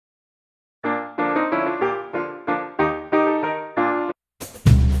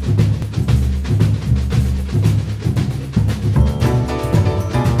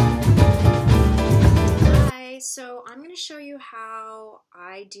how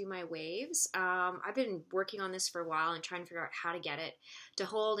I do my waves. I've been working on this for a while and trying to figure out how to get it to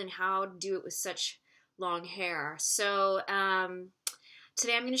hold and how to do it with such long hair. So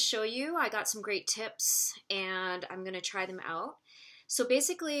today I'm going to show you. I got some great tips and I'm going to try them out. So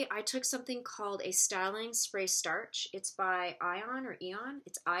basically I took something called a styling spray starch. It's by Ion or Eon.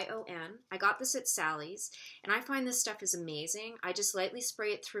 It's I-O-N. I got this at Sally's and I find this stuff is amazing. I just lightly spray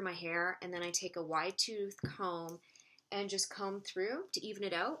it through my hair and then I take a wide tooth comb and just comb through to even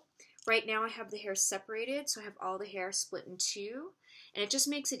it out. Right now I have the hair separated, so I have all the hair split in two and it just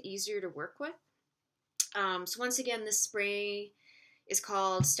makes it easier to work with. So once again, this spray is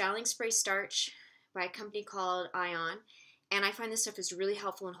called Styling Spray Starch by a company called Ion. And I find this stuff is really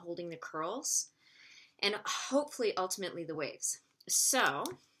helpful in holding the curls and hopefully ultimately the waves. So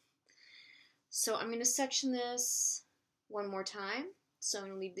I'm going to section this one more time. So I'm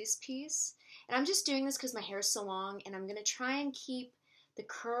going to leave this piece. And I'm just doing this because my hair is so long and I'm going to try and keep the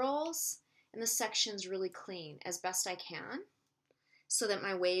curls and the sections really clean as best I can so that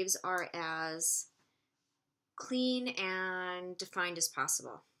my waves are as clean and defined as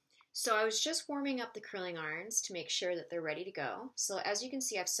possible. So I was just warming up the curling irons to make sure that they're ready to go. So as you can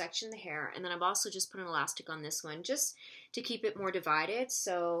see, I've sectioned the hair and then I've also just put an elastic on this one just to keep it more divided,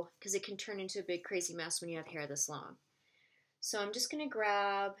 so because it can turn into a big crazy mess when you have hair this long. So I'm just going to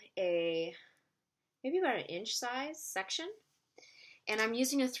grab a maybe about an inch size section and I'm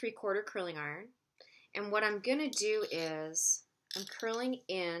using a 3/4 curling iron. And what I'm going to do is I'm curling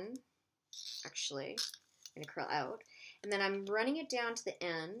in, actually I'm going to curl out, and then I'm running it down to the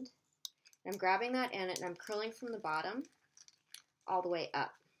end. I'm grabbing that end and I'm curling from the bottom all the way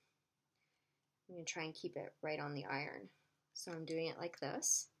up. I'm going to try and keep it right on the iron. So I'm doing it like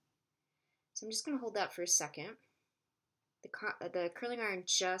this. So I'm just going to hold that for a second. The curling iron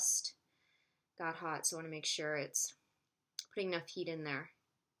just got hot, so I want to make sure it's putting enough heat in there.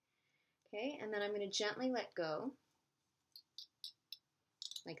 Okay, and then I'm going to gently let go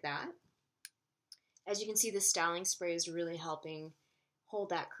like that. As you can see, the styling spray is really helping hold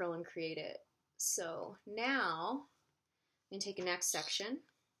that curl and create it. So now I'm going to take a next section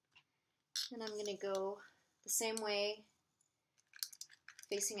and I'm going to go the same way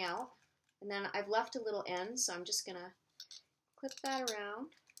facing out. And then I've left a little end, so I'm just going to clip that around.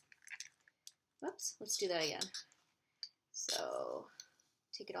 Whoops, let's do that again. So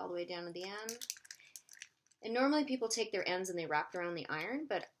take it all the way down to the end. And normally people take their ends and they wrap it around the iron,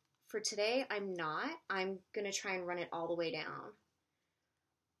 but for today I'm not. I'm going to try and run it all the way down.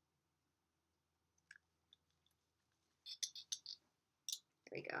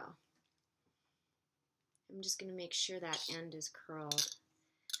 There we go. I'm just going to make sure that end is curled.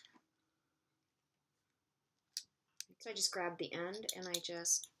 So I just grabbed the end and I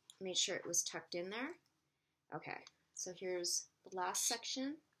just made sure it was tucked in there. Okay, so here's the last section.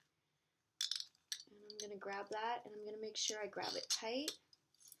 And I'm going to grab that and I'm going to make sure I grab it tight.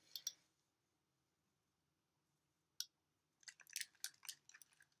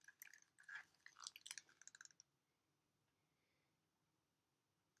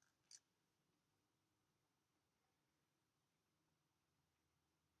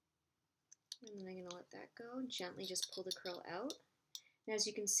 And then I'm going to let that go, gently just pull the curl out. And as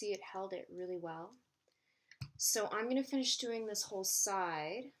you can see, it held it really well. So I'm going to finish doing this whole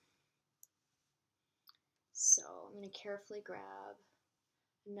side. So I'm going to carefully grab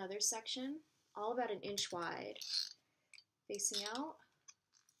another section, all about an inch wide, facing out.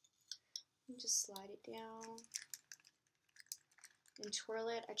 And just slide it down and twirl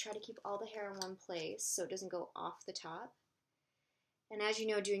it. I try to keep all the hair in one place so it doesn't go off the top. And as you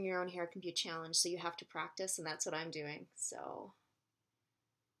know, doing your own hair can be a challenge, so you have to practice, and that's what I'm doing. So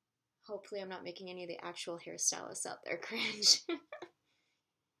hopefully I'm not making any of the actual hairstylists out there cringe.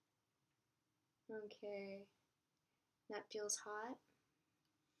 Okay, that feels hot.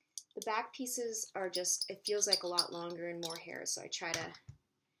 The back pieces are just, it feels like a lot longer and more hair, so I try to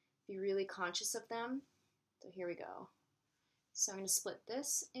be really conscious of them. So here we go. So I'm going to split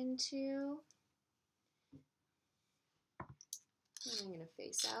this into, and I'm going to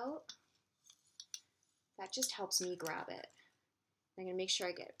face out. That just helps me grab it. I'm going to make sure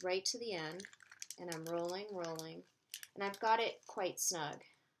I get right to the end, and I'm rolling, and I've got it quite snug.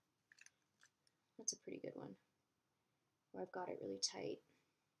 That's a pretty good one, where I've got it really tight.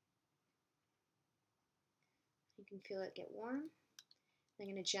 You can feel it get warm. I'm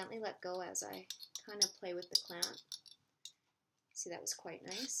going to gently let go as I kind of play with the clamp. See, that was quite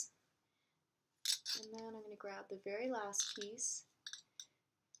nice. And then I'm going to grab the very last piece.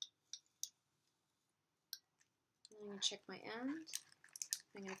 I'm going to check my end.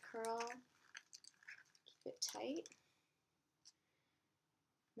 I'm going to curl, keep it tight.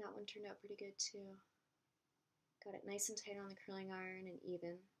 That one turned out pretty good too. Got it nice and tight on the curling iron and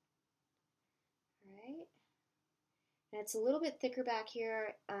even. Alright. And it's a little bit thicker back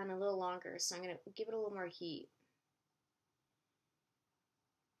here and a little longer, so I'm going to give it a little more heat.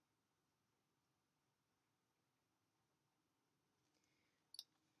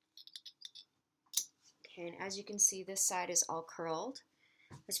 Okay, and as you can see, this side is all curled.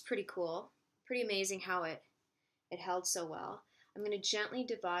 That's pretty cool. Pretty amazing how it held so well. I'm going to gently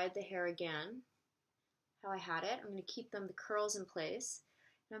divide the hair again, how I had it. I'm going to keep the curls in place.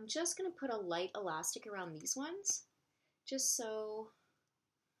 And I'm just going to put a light elastic around these ones, just so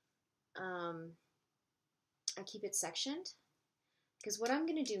I keep it sectioned. Because what I'm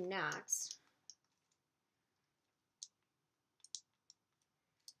going to do next,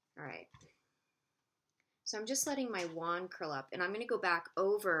 all right, so I'm just letting my wand curl up, and I'm going to go back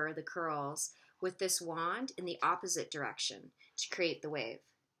over the curls with this wand in the opposite direction to create the wave.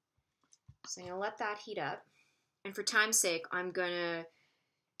 So I'm going to let that heat up, and for time's sake, I'm going to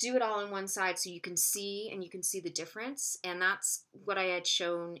do it all on one side so you can see, and you can see the difference, and that's what I had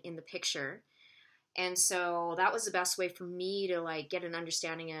shown in the picture. And so that was the best way for me to like get an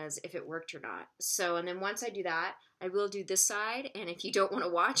understanding as if it worked or not. So, and then once I do that, I will do this side. And if you don't want to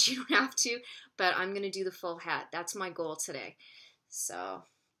watch, you don't have to, but I'm going to do the full head. That's my goal today. So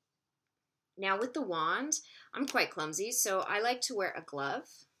now with the wand, I'm quite clumsy. So I like to wear a glove,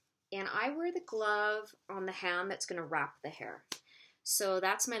 and I wear the glove on the hand that's going to wrap the hair. So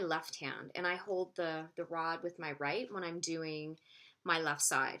that's my left hand, and I hold the rod with my right when I'm doing my left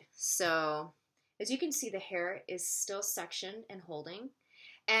side. So as you can see, the hair is still sectioned and holding.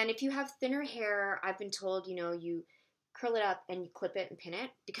 And if you have thinner hair, I've been told, you know, you curl it up and you clip it and pin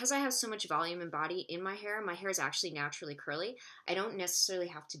it. Because I have so much volume and body in my hair is actually naturally curly. I don't necessarily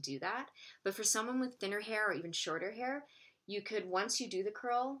have to do that. But for someone with thinner hair or even shorter hair, you could, once you do the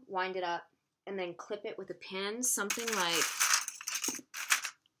curl, wind it up and then clip it with a pin, something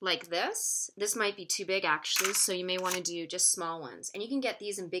like this. This might be too big actually, so you may want to do just small ones. And you can get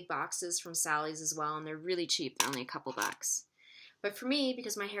these in big boxes from Sally's as well, and they're really cheap. They're only a couple bucks. But for me,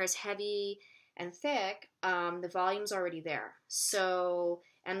 because my hair is heavy and thick, the volume's already there. So,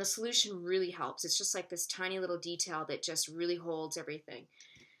 and the solution really helps. It's just like this tiny little detail that just really holds everything.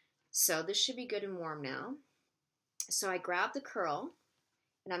 So this should be good and warm now. So I grab the curl,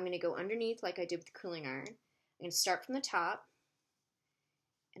 and I'm going to go underneath like I did with the curling iron. I'm going to start from the top,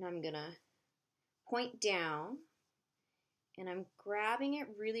 and I'm going to point down, and I'm grabbing it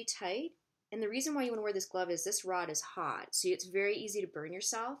really tight. And the reason why you want to wear this glove is this rod is hot, so it's very easy to burn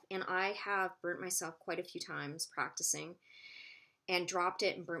yourself, and I have burnt myself quite a few times practicing and dropped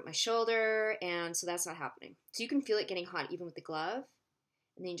it and burnt my shoulder, and so that's not happening. So you can feel it getting hot even with the glove,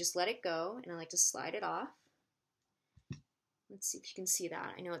 and then you just let it go, and I like to slide it off. Let's see if you can see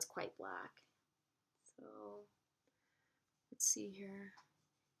that. I know it's quite black. So let's see here.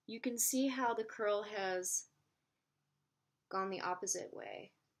 You can see how the curl has gone the opposite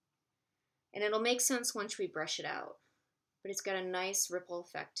way. And it'll make sense once we brush it out. But it's got a nice ripple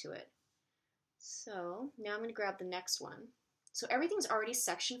effect to it. So now I'm going to grab the next one. So everything's already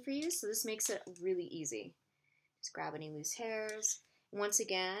sectioned for you, so this makes it really easy. Just grab any loose hairs. And once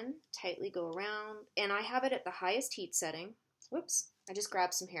again, tightly go around. And I have it at the highest heat setting. Whoops, I just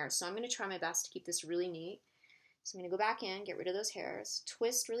grabbed some hair. So I'm going to try my best to keep this really neat. So I'm going to go back in, get rid of those hairs,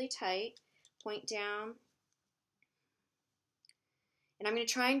 twist really tight, point down. And I'm going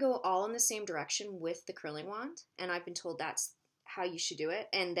to try and go all in the same direction with the curling wand. And I've been told that's how you should do it,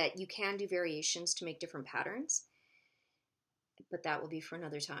 and that you can do variations to make different patterns. But that will be for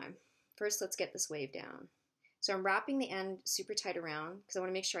another time. First, let's get this wave down. So I'm wrapping the end super tight around because I want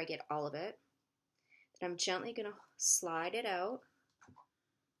to make sure I get all of it. Then I'm gently going to slide it out.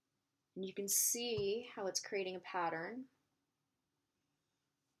 And you can see how it's creating a pattern.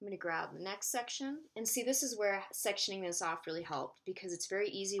 I'm going to grab the next section. And see, this is where sectioning this off really helped, because it's very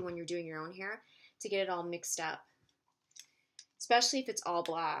easy when you're doing your own hair to get it all mixed up, especially if it's all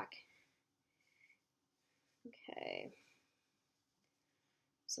black. Okay.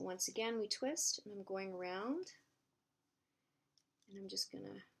 So once again, we twist, and I'm going around. And I'm just going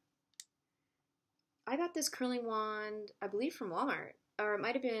to... I got this curling wand, I believe, from Walmart. Or it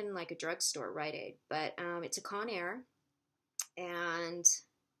might have been like a drugstore, Rite Aid, but it's a Conair, and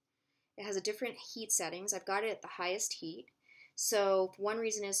it has a different heat settings. I've got it at the highest heat. So one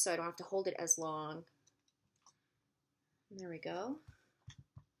reason is so I don't have to hold it as long. And there we go.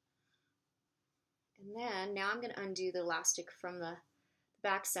 And then now I'm going to undo the elastic from the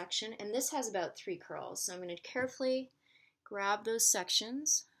back section, and this has about 3 curls. So I'm going to carefully grab those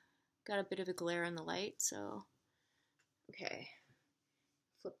sections. Got a bit of a glare in the light, so okay.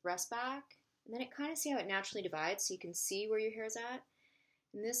 flip the rest back, and then it kind of see how it naturally divides so you can see where your hair is at.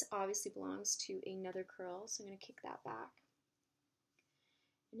 And this obviously belongs to another curl, so I'm going to kick that back.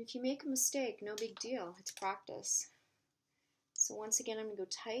 And if you make a mistake, no big deal, it's practice. So once again, I'm going to go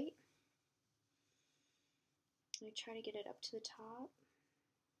tight. I'm going to try to get it up to the top.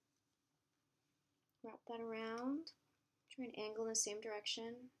 Wrap that around. Try and angle in the same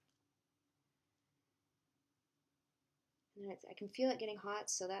direction. And I can feel it getting hot,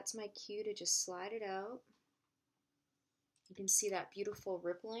 so that's my cue to just slide it out. You can see that beautiful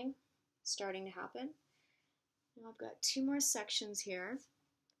rippling starting to happen. Now I've got 2 more sections here.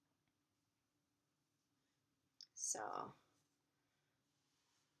 So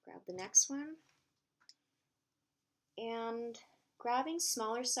grab the next one. And grabbing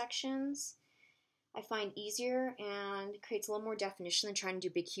smaller sections I find easier and creates a little more definition than trying to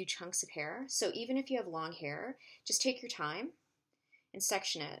do big, huge chunks of hair. So even if you have long hair, just take your time and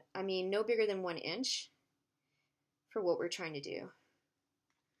section it. I mean, no bigger than 1 inch for what we're trying to do.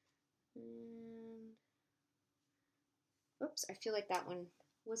 And, oops, I feel like that one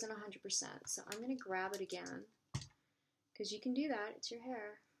wasn't 100%. So I'm going to grab it again because you can do that. It's your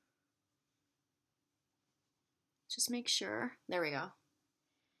hair. Just make sure. There we go.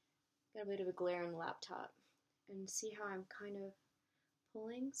 Got a bit of a glare on the laptop. And see how I'm kind of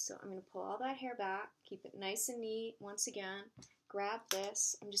pulling? So I'm going to pull all that hair back, keep it nice and neat. Once again, grab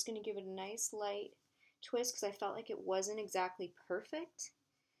this. I'm just going to give it a nice light twist because I felt like it wasn't exactly perfect.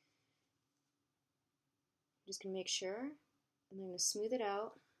 I'm just going to make sure. And then I'm going to smooth it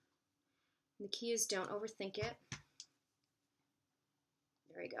out. And the key is don't overthink it.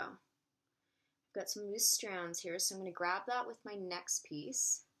 There we go. I've got some loose strands here, so I'm going to grab that with my next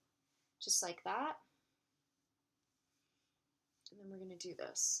piece. Just like that. And then we're going to do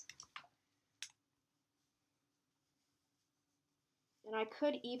this. And I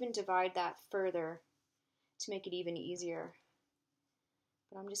could even divide that further to make it even easier.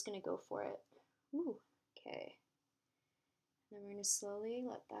 But I'm just going to go for it. Ooh, okay. Then we're going to slowly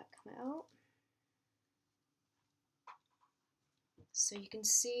let that come out. So you can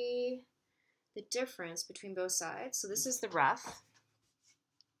see the difference between both sides. So this is the rough.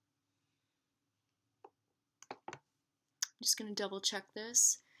 I'm just going to double check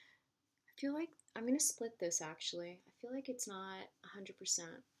this. I feel like I'm going to split this actually. I feel like it's not 100%. I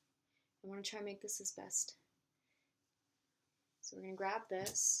want to try and make this as best. So we're going to grab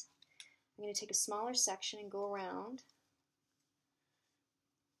this. I'm going to take a smaller section and go around.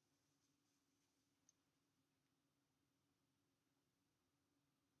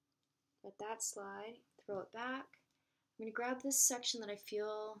 Let that slide, throw it back. I'm going to grab this section that I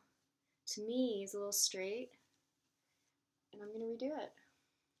feel, to me, is a little straight, and I'm going to redo it.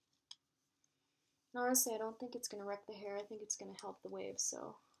 And honestly, I don't think it's going to wreck the hair. I think it's going to help the waves,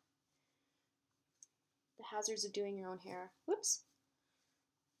 so the hazards of doing your own hair. Whoops.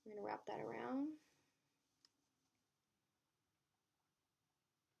 I'm going to wrap that around.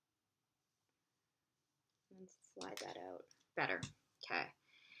 And slide that out. Better. Okay.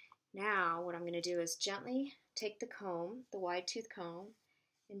 Now what I'm going to do is gently take the comb, the wide tooth comb,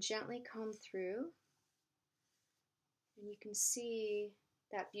 and gently comb through. And you can see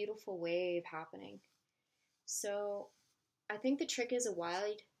that beautiful wave happening. So I think the trick is a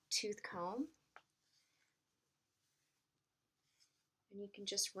wide tooth comb. And you can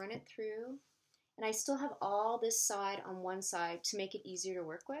just run it through. And I still have all this side on one side to make it easier to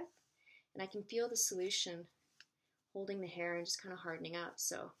work with. And I can feel the solution holding the hair and just kind of hardening up.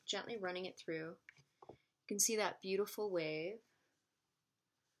 So gently running it through. You can see that beautiful wave.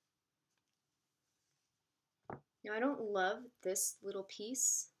 Now I don't love this little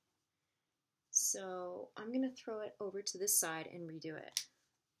piece, so I'm going to throw it over to this side and redo it.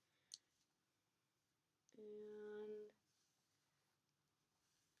 And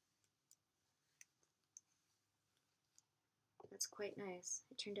that's quite nice.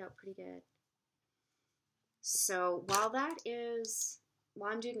 It turned out pretty good. So while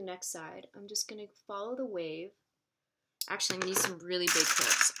I'm doing the next side, I'm just going to follow the wave. Actually, I'm going to use some really big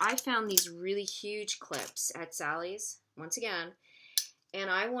clips. I found these really huge clips at Sally's, once again, and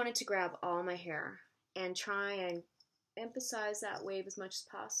I wanted to grab all my hair and try and emphasize that wave as much as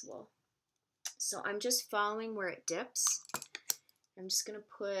possible. So I'm just following where it dips. I'm just going to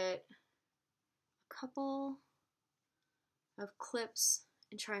put a couple of clips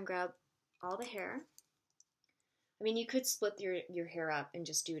and try and grab all the hair. I mean, you could split your hair up and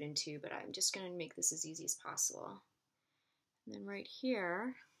just do it in 2, but I'm just going to make this as easy as possible. And then right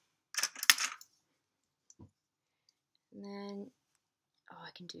here, and then, oh, I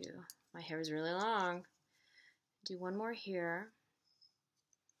can do, my hair is really long. Do one more here.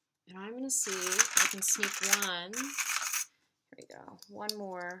 And I'm going to see if I can sneak one. Here we go. One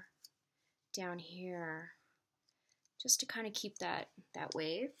more down here, just to kind of keep that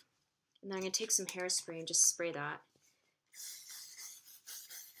wave. And then I'm going to take some hairspray and just spray that.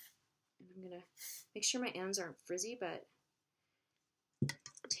 And I'm going to make sure my ends aren't frizzy, but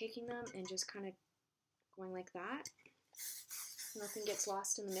taking them and just kind of going like that. Nothing gets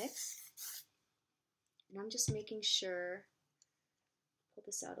lost in the mix. And I'm just making sure, pull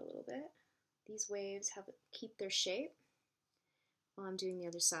this out a little bit. These waves keep their shape while I'm doing the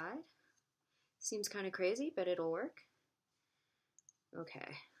other side. Seems kind of crazy, but it'll work.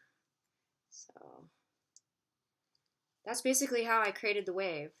 Okay, so that's basically how I created the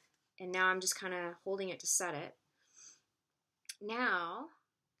wave. And now I'm just kind of holding it to set it. Now,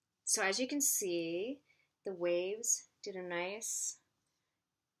 so as you can see, the waves did a nice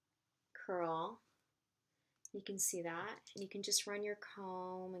curl. You can see that. And you can just run your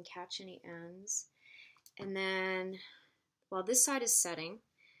comb and catch any ends. And then, while this side is setting,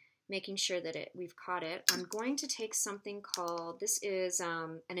 making sure that we've caught it, I'm going to take something called, this is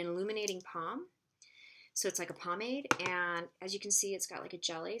an illuminating palm. So it's like a pomade, and as you can see, it's got like a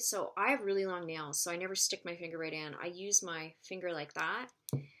jelly. So I have really long nails, so I never stick my finger right in. I use my finger like that,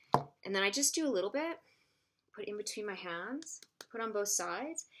 and then I just do a little bit, put in between my hands, put on both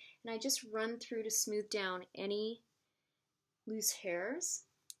sides, and I just run through to smooth down any loose hairs,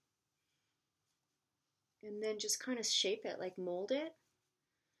 and then just kind of shape it, like mold it.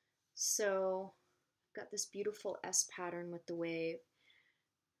 So I've got this beautiful S pattern with the wave.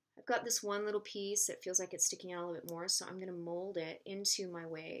 I've got this one little piece that feels like it's sticking out a little bit more, so I'm going to mold it into my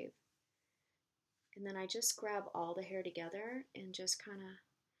wave. And then I just grab all the hair together and just kind of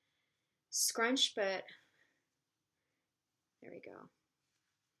scrunch, but there we go.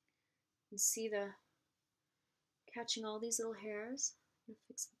 You can see the catching all these little hairs. I'm going to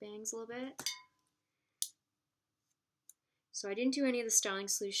fix the bangs a little bit. So I didn't do any of the styling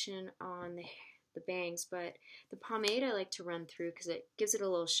solution on the bangs, but the pomade I like to run through because it gives it a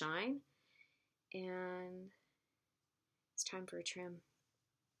little shine. And it's time for a trim.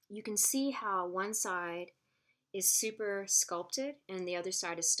 You can see how one side is super sculpted and the other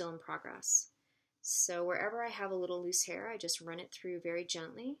side is still in progress. So wherever I have a little loose hair, I just run it through very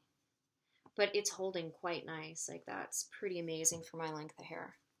gently, but it's holding quite nice. Like, that's pretty amazing for my length of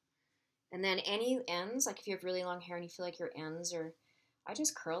hair. And then any ends, like if you have really long hair and you feel like your ends are, I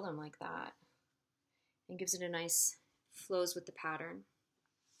just curl them like that. And gives it a nice, flows with the pattern.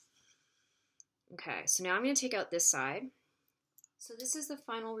 Okay, so now I'm going to take out this side. So this is the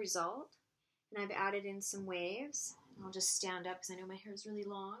final result, and I've added in some waves. I'll just stand up because I know my hair is really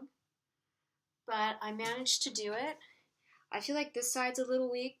long. But I managed to do it. I feel like this side's a little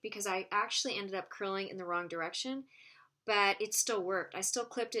weak because I actually ended up curling in the wrong direction, but it still worked. I still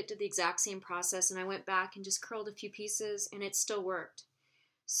clipped it, did the exact same process, and I went back and just curled a few pieces, and it still worked.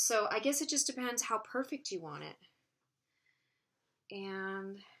 So I guess it just depends how perfect you want it.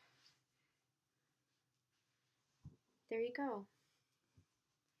 And there you go.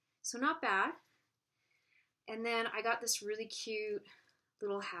 So not bad. And then I got this really cute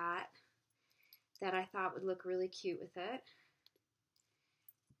little hat that I thought would look really cute with it.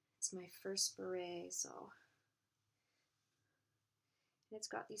 It's my first beret, so. And it's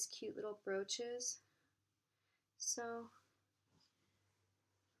got these cute little brooches. So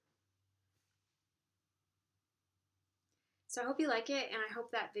I hope you like it, and I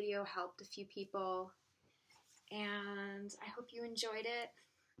hope that video helped a few people, and I hope you enjoyed it.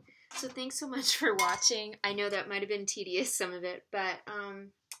 So thanks so much for watching. I know that might have been tedious, some of it, but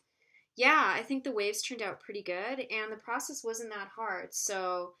yeah, I think the waves turned out pretty good, and the process wasn't that hard.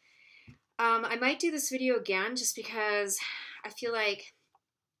 So I might do this video again just because I feel like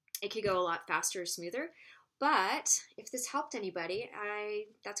it could go a lot faster or smoother. But if this helped anybody,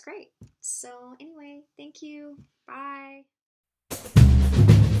 that's great. So anyway, thank you. Bye.